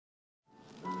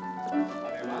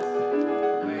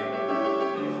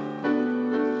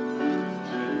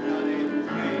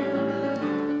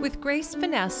With grace,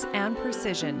 finesse, and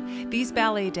precision, these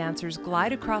ballet dancers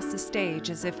glide across the stage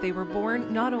as if they were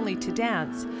born not only to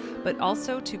dance, but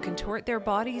also to contort their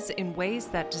bodies in ways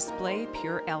that display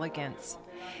pure elegance.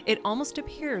 It almost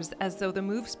appears as though the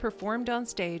moves performed on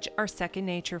stage are second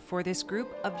nature for this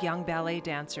group of young ballet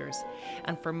dancers,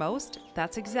 and for most,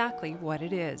 that's exactly what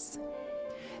it is.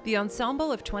 The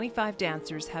ensemble of 25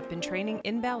 dancers have been training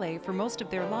in ballet for most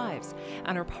of their lives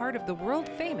and are part of the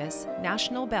world-famous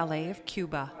National Ballet of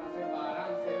Cuba.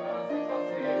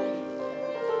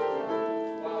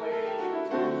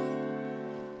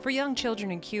 For young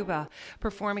children in Cuba,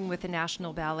 performing with the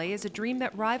National Ballet is a dream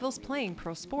that rivals playing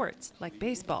pro sports, like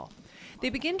baseball.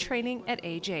 They begin training at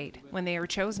age 8, when they are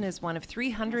chosen as one of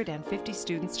 350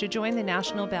 students to join the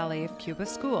National Ballet of Cuba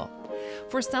school.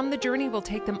 For some, the journey will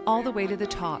take them all the way to the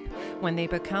top, when they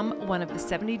become one of the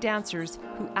 70 dancers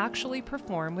who actually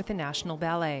perform with the National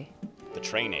Ballet. The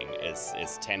training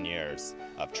is 10 years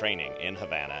of training in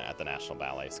Havana at the National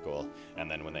Ballet School,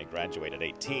 and then when they graduate at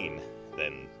 18,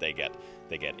 then they get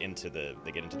into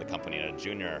the company in a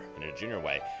junior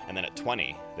way, and then at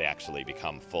 20 they actually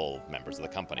become full members of the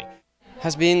company.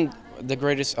 Has been the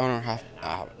greatest honor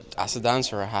as a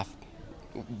dancer. I have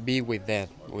be with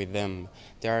them.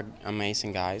 They are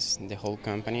amazing guys. The whole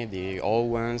company, the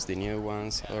old ones, the new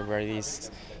ones, everybody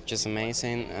is just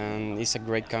amazing, and it's a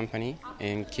great company.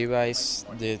 And Cuba is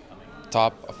the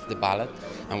top of the ballet,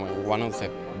 and we're one of the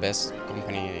best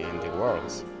company in the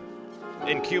world.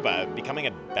 In Cuba, becoming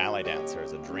a ballet dancer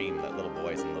is a dream that little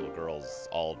boys and little girls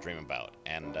all dream about,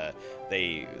 and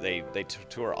they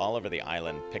tour all over the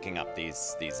island, picking up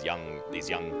these young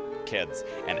kids,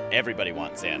 and everybody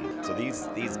wants in. So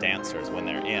these dancers, when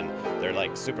they're in, they're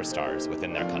like superstars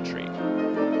within their country.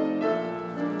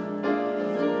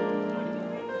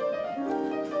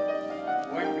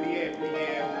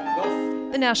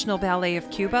 The National Ballet of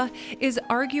Cuba is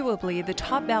arguably the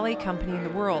top ballet company in the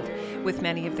world, with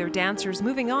many of their dancers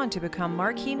moving on to become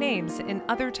marquee names in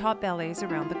other top ballets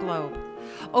around the globe.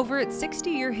 Over its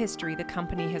 60-year history, the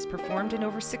company has performed in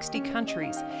over 60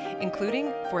 countries,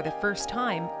 including, for the first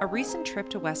time, a recent trip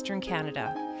to Western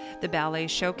Canada. The ballet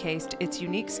showcased its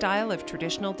unique style of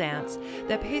traditional dance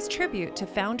that pays tribute to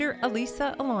founder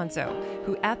Elisa Alonso,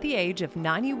 who at the age of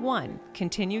 91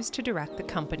 continues to direct the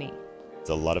company.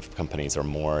 A lot of companies are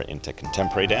more into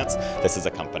contemporary dance. This is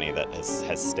a company that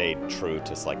has stayed true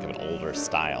to like an older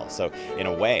style. So in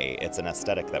a way, it's an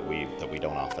aesthetic that we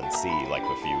don't often see. Like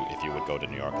if you would go to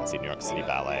New York and see New York City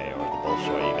Ballet or the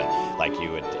Bolshoi even, like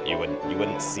you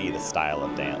wouldn't see the style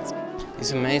of dance.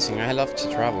 It's amazing. I love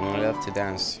to travel and I love to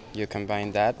dance. You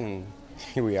combine that and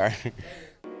here we are.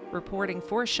 Reporting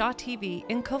for Shaw TV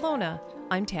in Kelowna,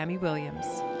 I'm Tammy Williams.